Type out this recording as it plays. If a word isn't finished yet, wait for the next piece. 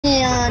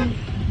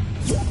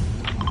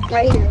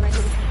Right here, right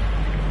here.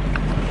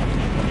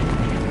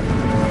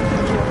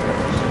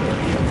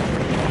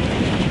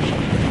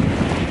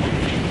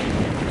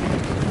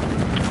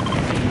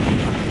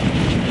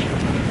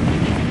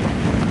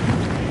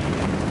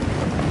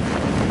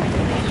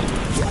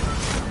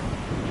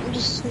 I'm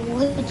just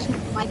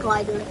switching my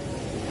glider.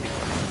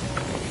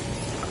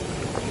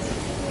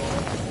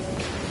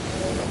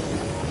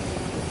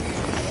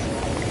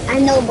 I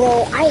know,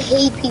 bro. I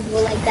hate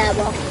people like that,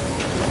 bro.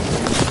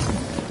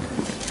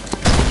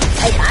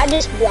 Like, I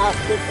just block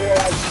people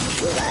like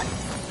do that.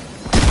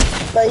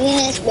 But you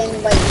didn't explain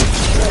about you.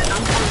 Like,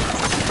 I'm fine.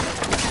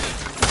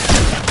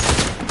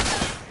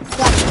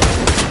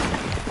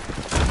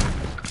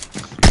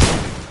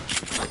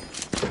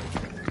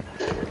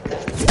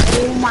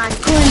 Oh my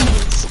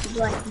goodness. It's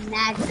like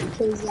magic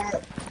kills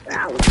that for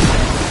hours.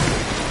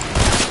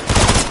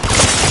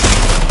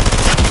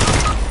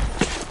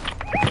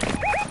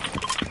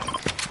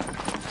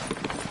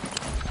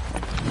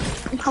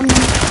 I'm coming.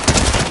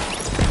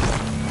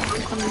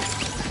 I'm coming.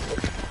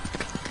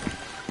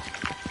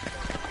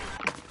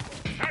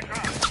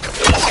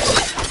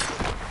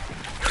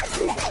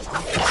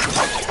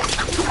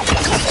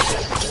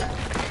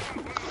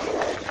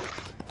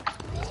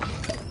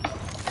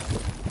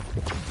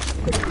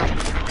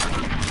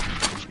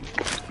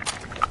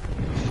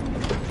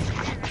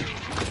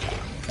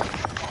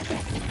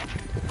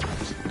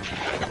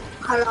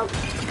 Hello.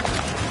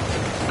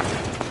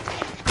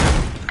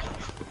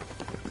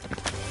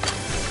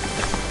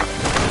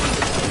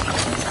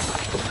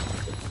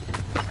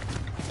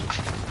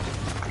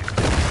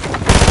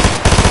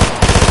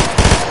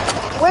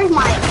 Where's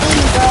my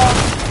aim, bro?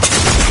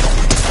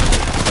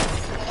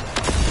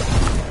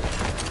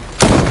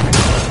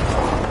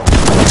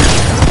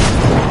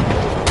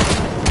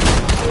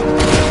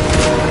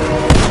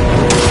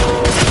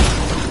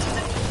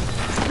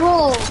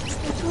 Bro.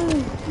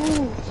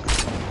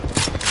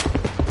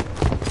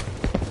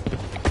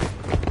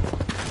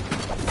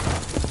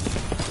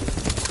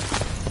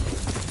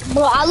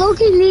 Bro, I look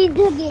at need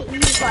to get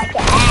used like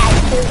an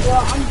ass, bro.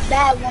 I'm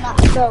bad when I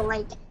feel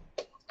like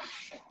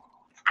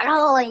I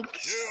gotta like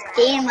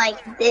stand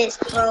like this,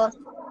 bro.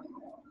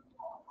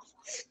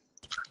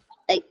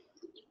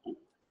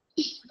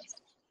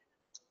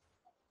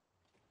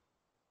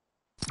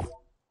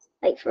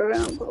 Like for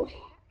real, bro.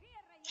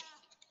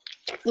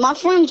 My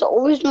friends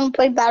always gonna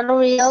play Battle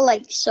Royale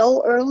like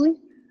so early,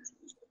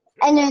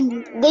 and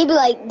then they be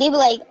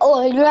like,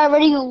 oh, you're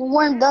already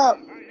warmed up.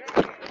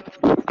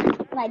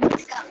 Like,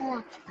 just got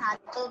on. I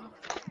told you.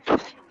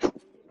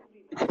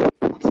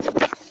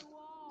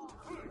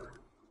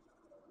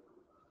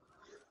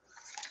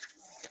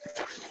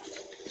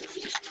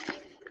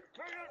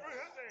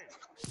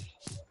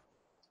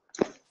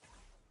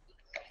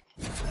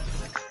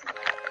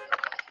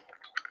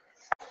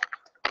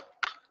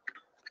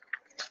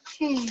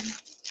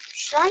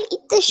 Should I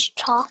eat this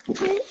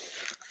chocolate?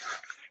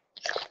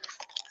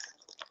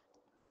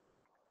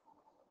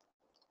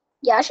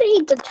 Yeah, I should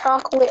eat the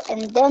chocolate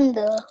and then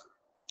the...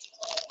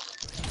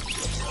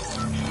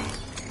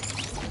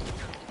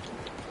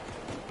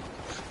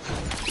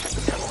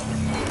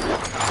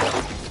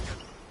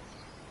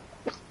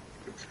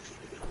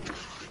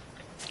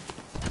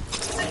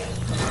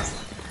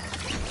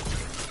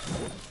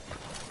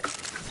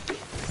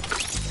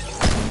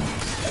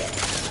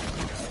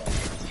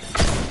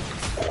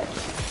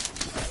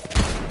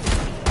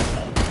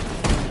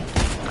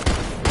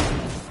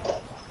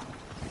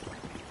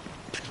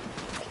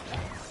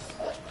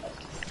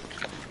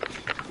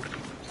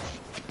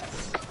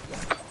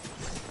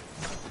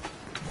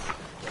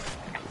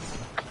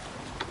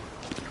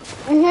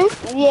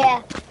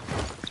 Yeah.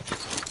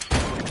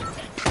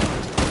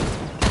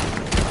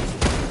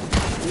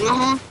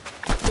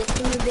 Just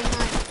do the big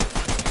one.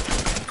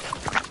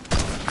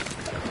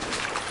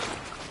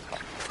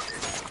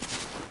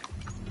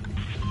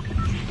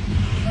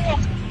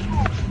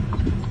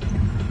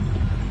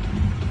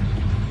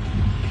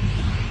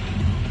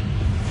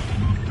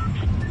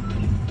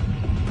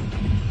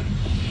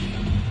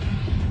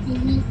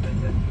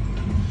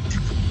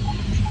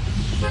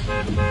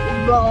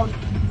 Bro.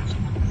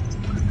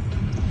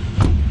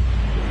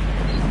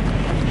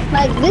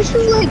 Like, this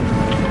is like...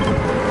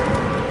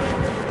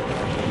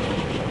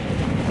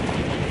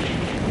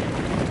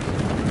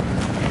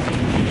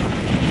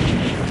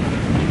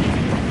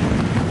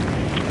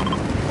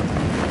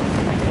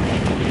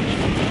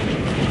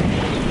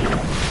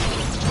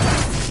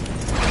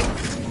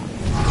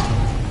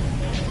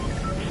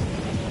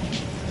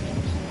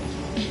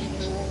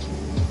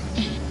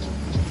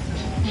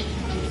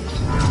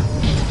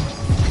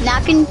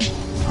 Knocking.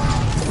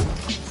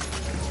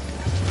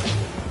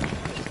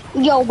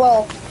 Yo,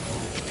 bro.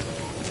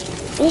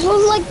 This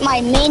was like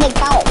my main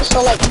account,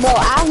 so like, bro,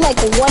 I have like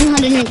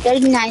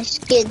 139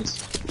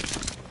 skins.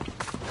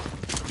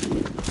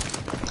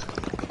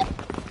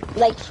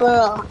 Like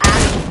for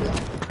actually.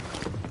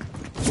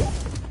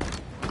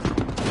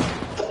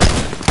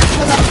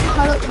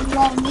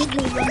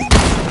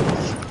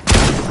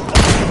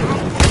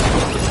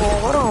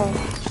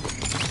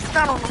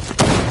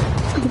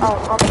 Oh,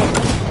 okay.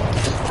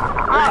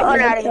 I'll Alright, run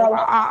out let's of here. go.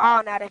 I'll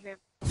run out of here.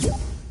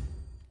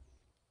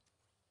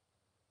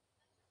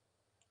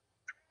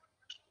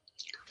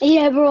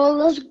 Yeah, bro,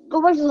 let's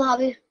go back to the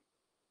lobby.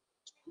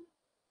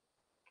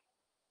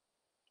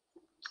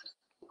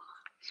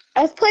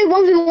 Let's play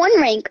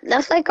 1v1 rank.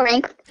 That's like a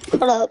rank.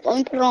 Hold up, let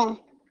me put it on.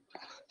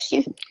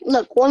 See,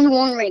 look,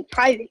 1v1 rank,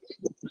 private.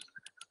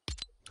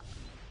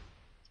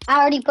 I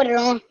already put it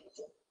on.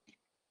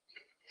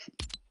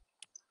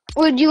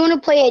 Or do you want to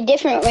play a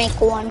different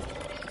rank one?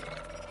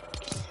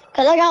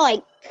 Cause I got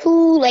like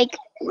 2 like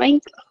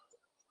rank.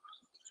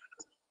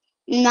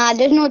 Nah,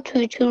 there's no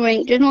 2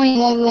 rank. There's only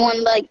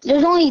 1v1. Like,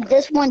 there's only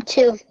this one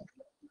too.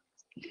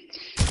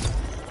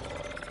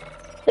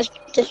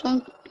 This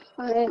one.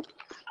 Alright.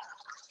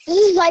 This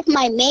is like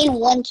my main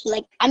one. So,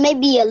 like, I may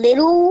be a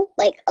little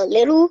rank,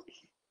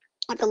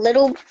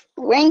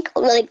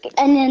 like,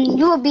 and then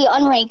you would be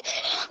unranked.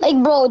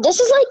 Like, bro, this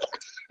is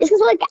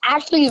like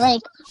actually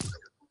rank.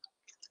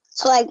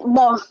 So, like,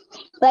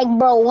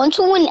 bro, once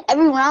you win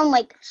every round,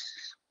 like,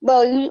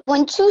 bro,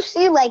 once you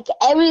see like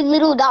every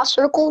little dot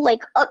circle,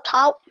 like up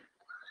top,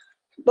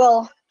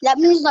 bro, that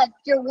means like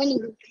you're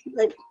winning.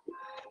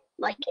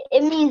 Like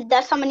it means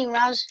that's how many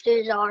rounds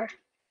there are.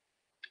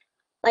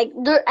 Like,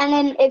 there, and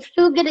then if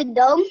you get a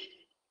dub,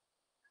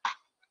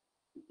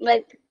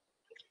 like,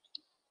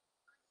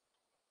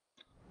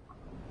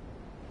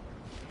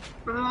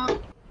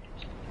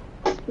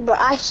 bro,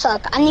 I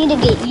suck. I need to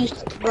get used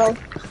to it, bro.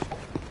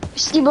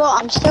 See, bro,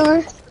 I'm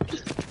still.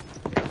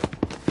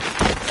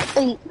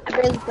 I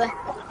barely play.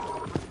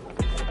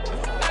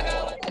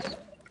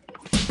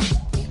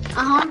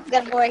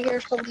 Gotta go right here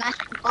so the match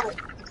can pop.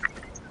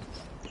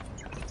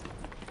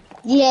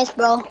 Yes,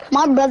 bro.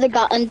 My brother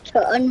got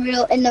into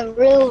Unreal in the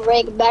real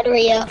rig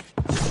battery.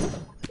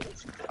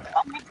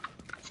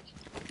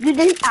 You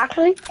did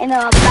actually in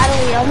a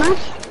battle royale match?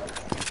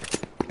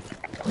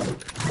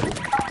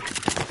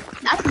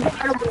 That's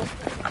incredible.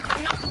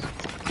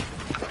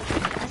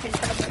 That's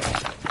incredible.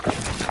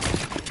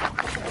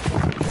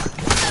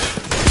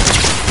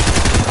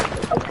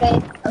 Okay.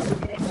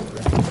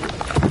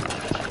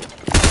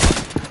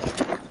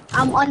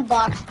 I'm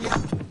unboxed now.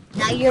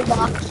 Now you're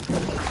boxed.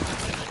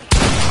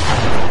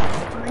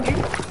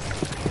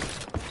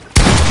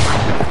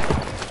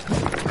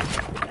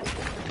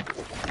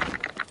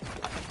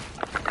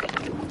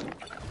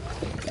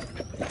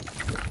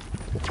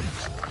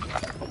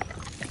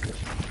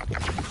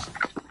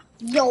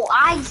 Yo,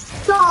 I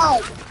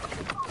suck.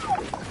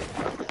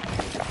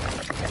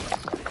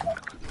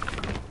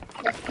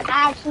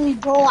 Actually,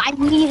 bro, I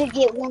need to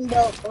get warmed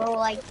up, bro.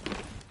 Like,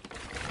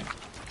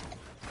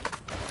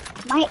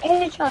 my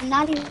edits are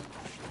not even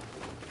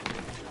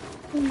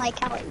like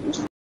how it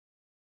used to.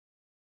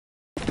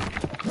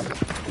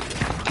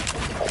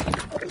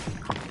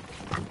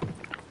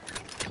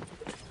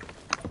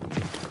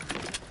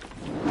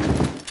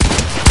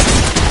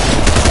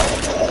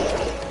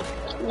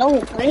 No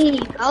way,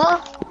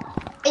 bro.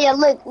 Yeah,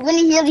 look, when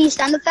you hear these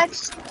sound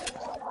effects,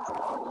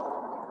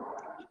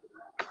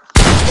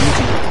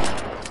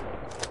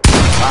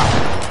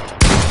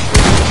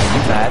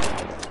 You bad.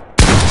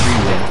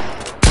 3 win.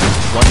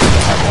 1 to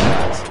have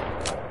wins.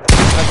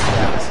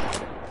 Touchdowns.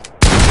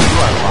 You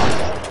are locked.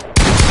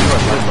 You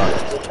are good luck.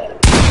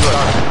 You are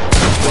on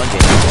 1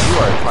 game. You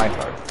are a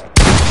tryhard.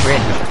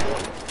 Cringe.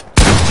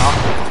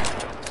 Awkward.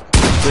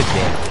 Good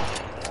game.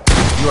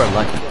 You are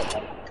lucky.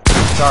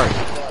 Sorry.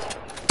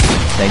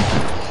 Thank you.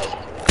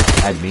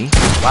 And me?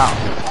 Wow.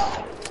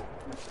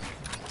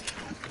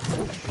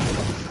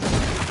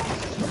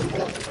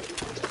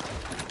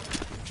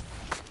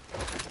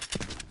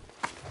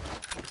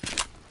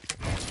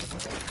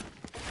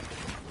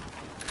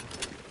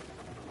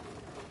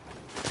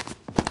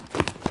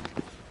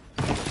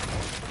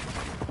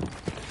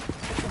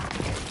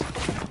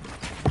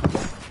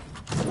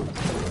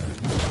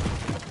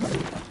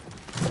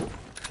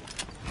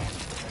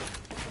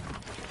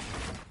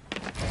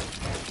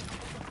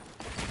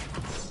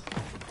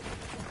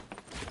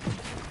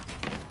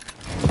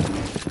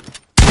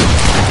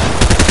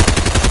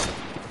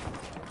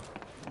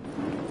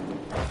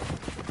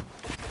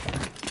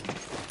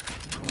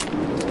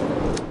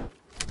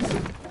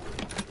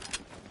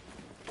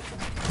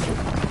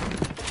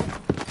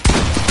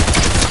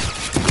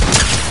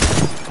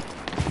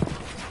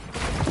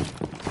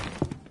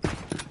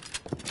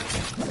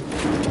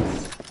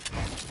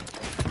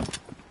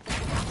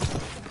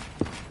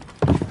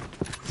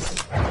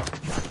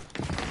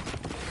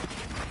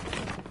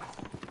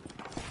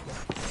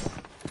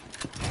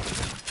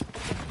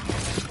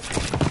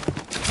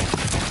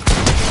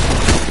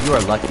 You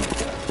are lucky.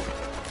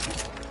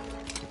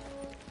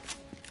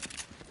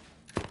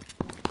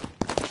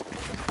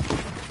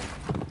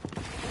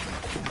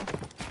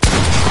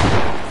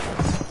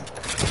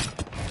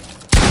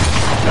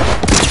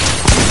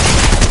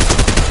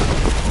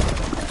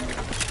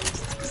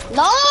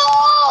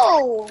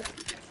 no!